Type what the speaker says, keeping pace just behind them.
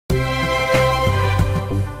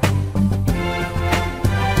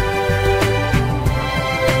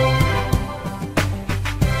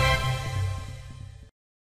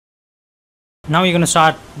now you're going to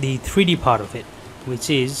start the 3D part of it, which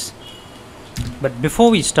is, but before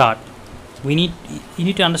we start, you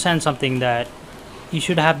need to understand something, that you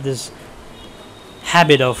should have this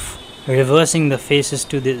habit of reversing the faces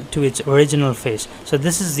to its original face. So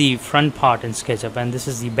this is the front part in SketchUp and this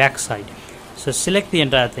is the back side. So select the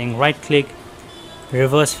entire thing, right click,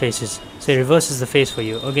 reverse faces. So it reverses the face for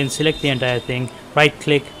you. Again, select the entire thing, right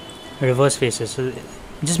click, reverse faces. So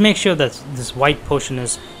just make sure that this white portion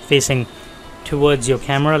is facing towards your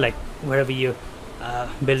camera, like wherever you're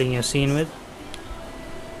building your scene with,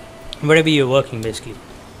 wherever you're working basically.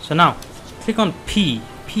 So now click on P.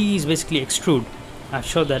 P is basically extrude. I've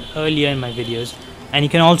showed that earlier in my videos, and you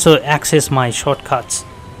can also access my shortcuts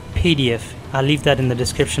PDF. I'll leave that in the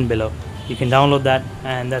description below. You can download that,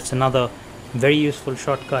 and that's another very useful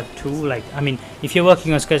shortcut tool. Like, I mean, if you're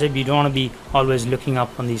working on SketchUp, you don't want to be always looking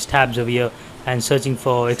up on these tabs over here and searching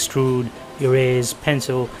for extrude, erase,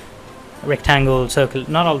 pencil, rectangle, circle,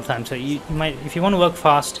 not all the time. So you might, if you want to work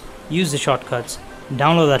fast, use the shortcuts,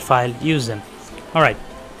 download that file, use them. Alright,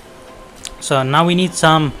 so now we need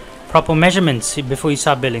some proper measurements before you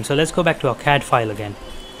start building. So let's go back to our CAD file again.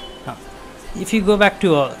 Now, if you go back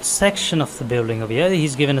to a section of the building over here,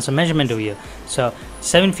 he's given us a measurement over here. So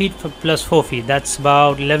 7 feet plus 4 feet, that's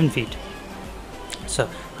about 11 feet. So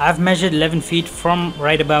I've measured 11 feet from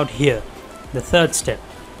right about here, the third step,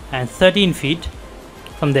 and 13 feet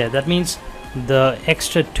from there. That means the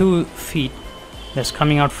extra 2 feet that's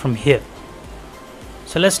coming out from here.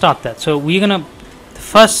 So let's start that. So we're gonna, the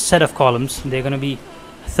first set of columns, they're gonna be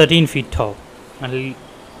 13 feet tall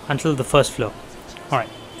until the first floor. Alright,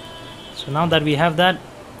 so now that we have that,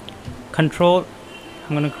 control,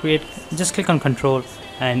 I'm going to create, just click on control,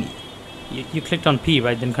 and you clicked on P,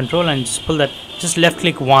 right? Then control and just pull that, just left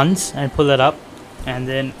click once and pull that up, and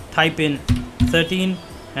then type in 13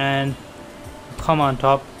 and comma on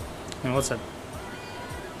top, and what's that?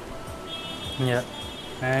 Yeah,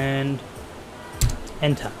 and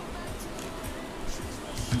enter.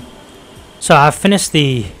 So I've finished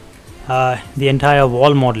the entire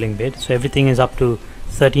wall modeling bit, so everything is up to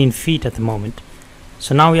 13 feet at the moment.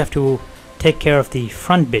 So now we have to take care of the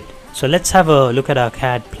front bit. So let's have a look at our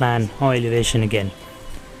CAD plan or elevation again.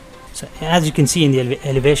 So as you can see in the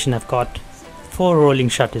elevation, I've got 4 rolling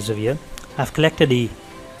shutters over here. I've collected the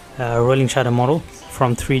rolling shutter model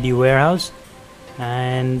from 3D Warehouse,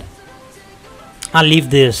 and I'll leave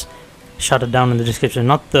this shutter down in the description.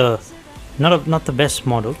 Not the best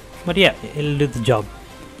model, but yeah, it'll do the job.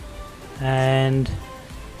 And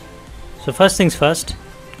so first things first,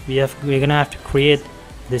 we're gonna have to create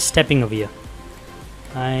this stepping over here.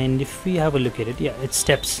 And if we have a look at it, yeah, it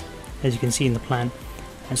steps, as you can see in the plan,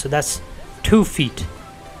 and so that's 2 feet.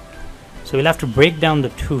 So we'll have to break down the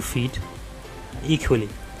 2 feet equally.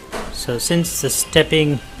 So since the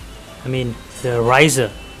stepping, I mean the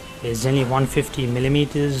riser is only 150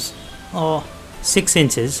 millimeters or 6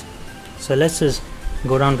 inches, so let's just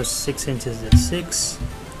go down to 6 inches. That's 6,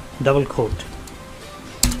 double quote,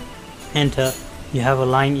 enter. You have a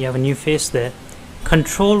line, you have a new face there.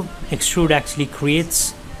 Control extrude actually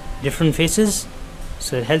creates different faces,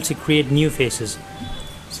 so it helps you create new faces.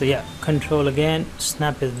 So yeah, control again,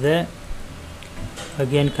 snap it there.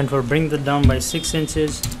 Again, control, bring that down by 6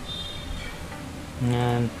 inches,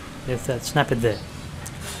 and if that, snap it there.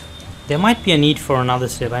 There might be a need for another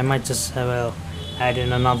step. I might just have add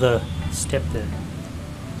in another step there.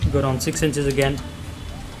 Go down 6 inches again.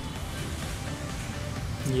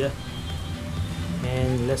 Yeah,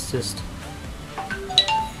 and let's just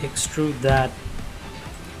extrude that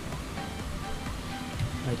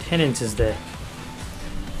by 10 inches there.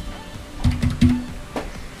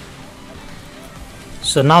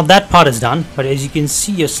 So now that part is done, but as you can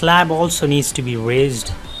see, your slab also needs to be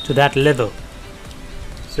raised to that level.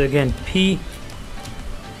 So again, P,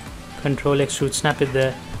 control extrude, snap it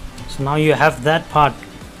there. So now you have that part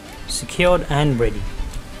secured and ready.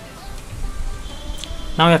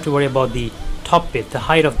 Now we have to worry about the top bit, the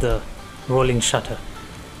height of the rolling shutter.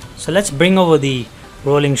 So let's bring over the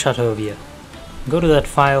rolling shutter over here. Go to that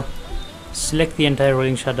file, select the entire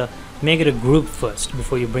rolling shutter, make it a group first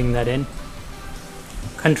before you bring that in.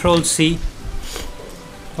 Control C,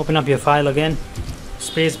 open up your file again,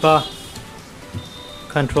 spacebar,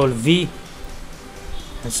 Control V,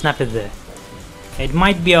 and snap it there. It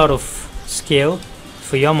might be out of scale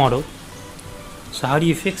for your model, so how do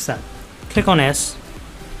you fix that? Click on S,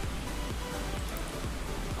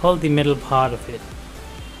 hold the middle part of it,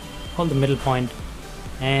 hold the middle point,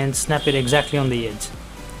 and snap it exactly on the edge.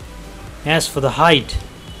 As for the height,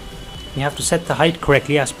 you have to set the height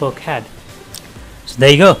correctly as per CAD. So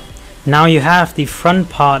there you go. Now you have the front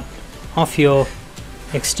part of your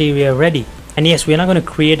exterior ready. And yes, we're not going to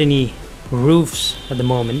create any roofs at the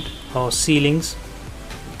moment or ceilings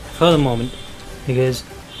for the moment, because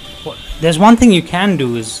there's one thing you can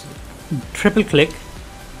do is triple click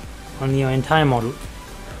on your entire model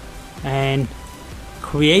and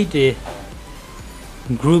create a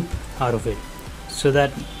group out of it, so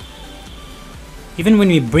that even when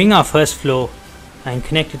we bring our first floor and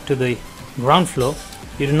connect it to the ground floor,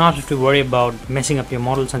 you do not have to worry about messing up your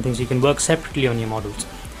models and things. You can work separately on your models.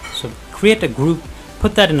 So create a group,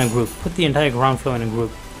 put that in a group, put the entire ground floor in a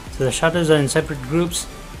group. So the shutters are in separate groups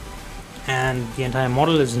and the entire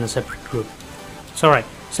model is in a separate group. So alright,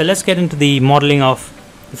 so let's get into the modeling of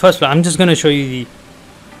the first floor. I'm just going to show you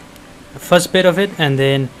the first bit of it and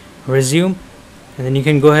then resume, and then you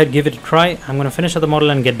can go ahead, give it a try. I'm going to finish up the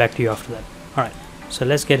model and get back to you after that. Alright, so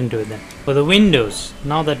let's get into it then. For the windows,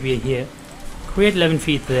 now that we are here, create 11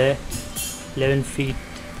 feet there, 11 feet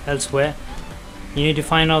elsewhere. You need to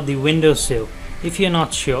find out the window sill. If you're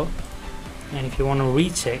not sure and if you want to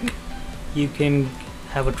recheck, you can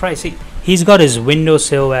have a try. See, he's got his window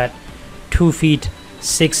sill at 2 feet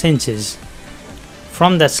 6 inches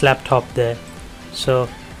from that slab top there, so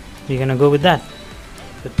you're gonna go with that.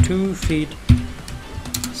 So 2 feet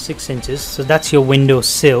 6 inches, so that's your window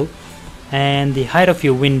sill. And the height of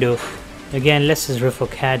your window, again, let's just refer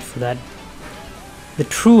CAD for that. The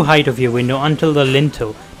true height of your window until the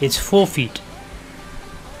lintel is 4 feet.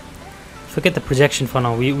 Forget the projection for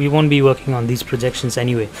now, we won't be working on these projections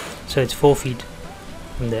anyway, so it's 4 feet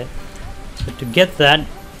from there. So to get that,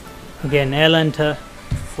 again, L enter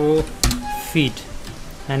 4 feet,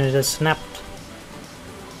 and it has snapped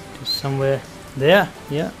to somewhere there.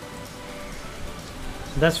 Yeah,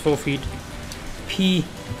 so that's 4 feet. P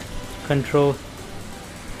control,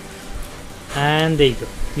 and there you go,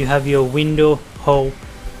 you have your window hole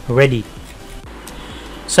ready.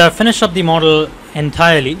 So I've finished up the model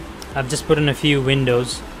entirely. I've just put in a few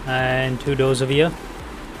windows and 2 doors over here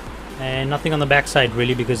and nothing on the back side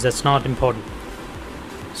really, because that's not important.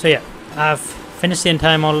 So yeah, I've finished the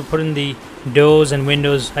entire model, put in the doors and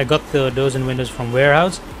windows. I got the doors and windows from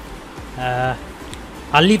warehouse.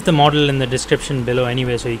 I'll leave the model in the description below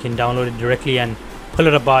anyway, so you can download it directly and pull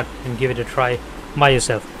it apart and give it a try by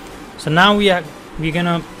yourself. So now we're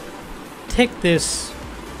gonna take this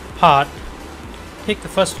part, take the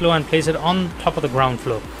first floor and place it on top of the ground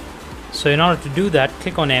floor. So in order to do that,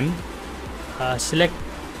 click on M, select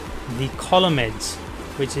the column edge,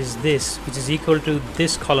 which is this, which is equal to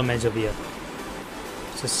this column edge over here.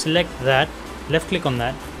 So select that, left click on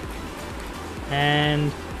that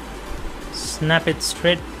and snap it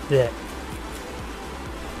straight there.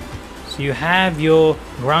 So you have your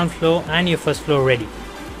ground floor and your first floor ready.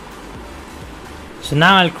 So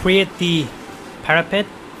now I'll create the parapet,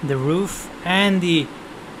 the roof and the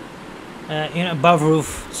above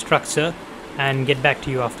roof structure and get back to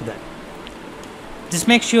you after that. Just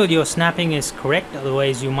make sure your snapping is correct,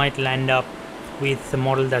 otherwise you might land up with the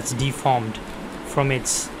model that's deformed from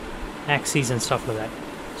its axes and stuff like that.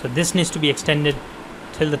 So this needs to be extended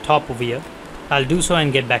till the top over here. I'll do so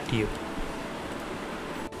and get back to you.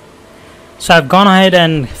 So I've gone ahead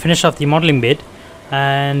and finished off the modeling bit,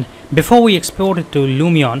 and before we export it to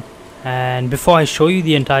Lumion and before I show you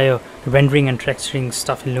the entire rendering and texturing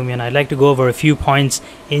stuff in Lumion, I'd like to go over a few points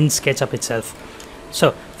in SketchUp itself.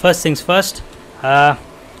 So first things first,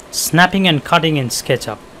 snapping and cutting in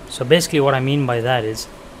SketchUp. So basically what I mean by that is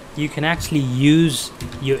you can actually use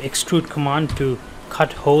your extrude command to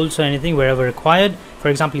cut holes or anything wherever required. For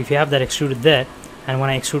example, if you have that extruded there and when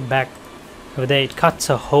I extrude back over there, it cuts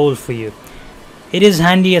a hole for you. It is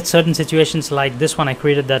handy at certain situations like this one. I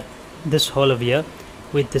created this hole over here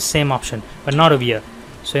with the same option, but not over here.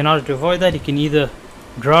 So in order to avoid that, you can either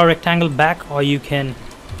draw a rectangle back or you can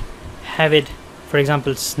have it, for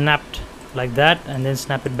example, snapped like that and then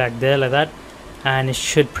snap it back there like that, and it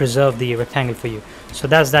should preserve the rectangle for you. So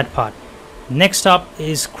that's that part. Next up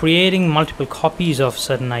is creating multiple copies of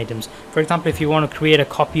certain items. For example, if you want to create a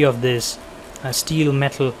copy of this steel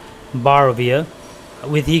metal bar over here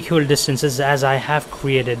with equal distances as I have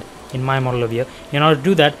created in my model over here, in order to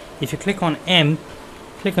do that, if you click on M,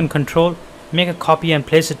 click on Control, make a copy and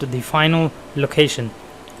place it to the final location.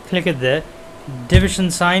 Click it there,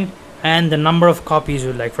 division sign and the number of copies you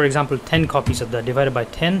would like. For example, 10 copies of that, divided by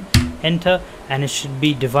 10, enter, and it should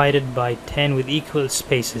be divided by 10 with equal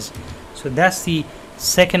spaces. So that's the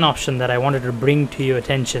second option that I wanted to bring to your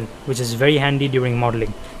attention, which is very handy during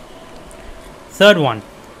modeling. Third one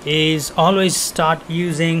is always start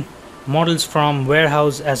using models from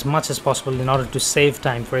warehouse as much as possible in order to save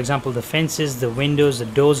time. For example, the fences, the windows, the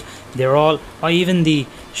doors, they're all, or even the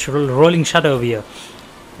rolling shutter over here,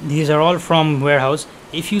 these are all from warehouse.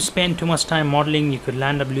 if you spend too much time modeling, you could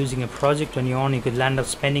land up losing a project on your own. You could land up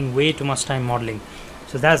spending way too much time modeling.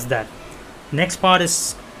 So that's that. Next part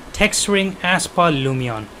is texturing as per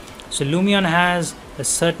Lumion. So Lumion has a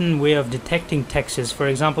certain way of detecting textures. For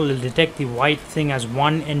example, it'll detect the white thing as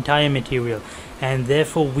one entire material, and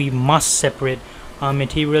therefore we must separate our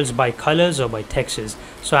materials by colors or by textures.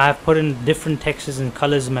 So I have put in different textures and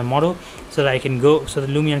colors in my model so that so the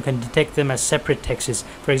Lumion can detect them as separate textures.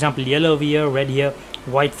 For example, yellow over here, red here,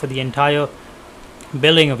 white for the entire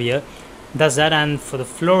building over here. Does that. And for the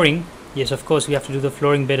flooring, yes, of course we have to do the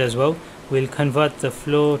flooring bit as well. We'll convert the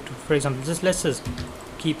floor to, for example, let's just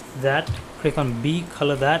keep that, click on B,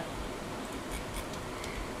 color that.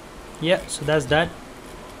 Yeah, so that's that.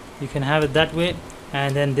 You can have it that way.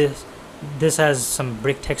 And then this has some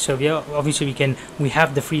brick texture over here. Obviously we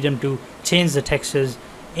have the freedom to change the textures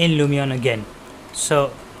in Lumion again.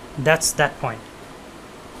 So that's that point.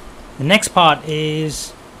 The next part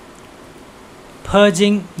is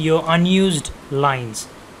purging your unused lines.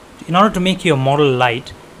 In order to make your model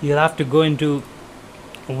light, you'll have to go into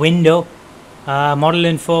Window, Model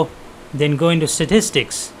Info, then go into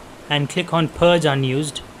Statistics and click on Purge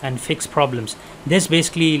Unused and Fix Problems. This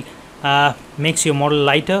basically makes your model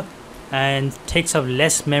lighter and takes up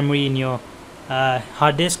less memory in your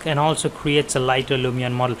hard disk, and also creates a lighter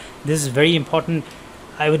Lumion model. This is very important.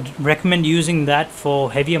 I would recommend using that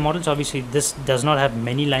for heavier models. Obviously this does not have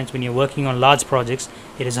many lines. When you're working on large projects,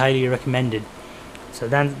 it is highly recommended. So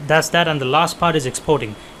then that's that. And the last part is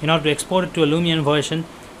exporting. In order to export it to a Lumion version,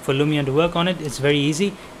 for Lumion to work on it, it's very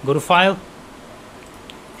easy. Go to File,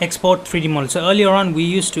 Export 3D Model. So earlier on we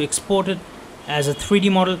used to export it as a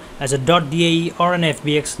 3D model, as a .dae or an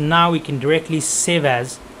FBX. Now we can directly save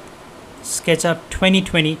as SketchUp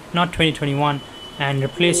 2020, not 2021, and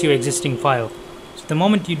replace your existing file. So the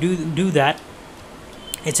moment you do that,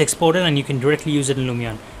 it's exported and you can directly use it in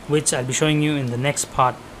Lumion, which I'll be showing you in the next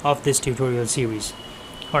part of this tutorial series.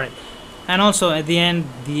 Alright, and also at the end,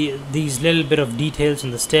 these little bit of details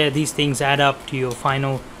in the stair, these things add up to your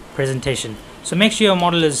final presentation. So make sure your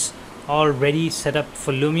model is already set up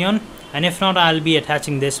for Lumion, and if not, I'll be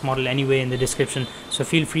attaching this model anyway in the description, so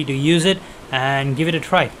feel free to use it and give it a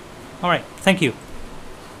try. Alright, thank you.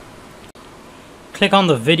 Click on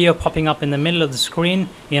the video popping up in the middle of the screen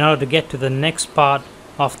in order to get to the next part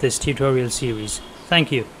of this tutorial series.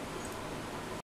 Thank you.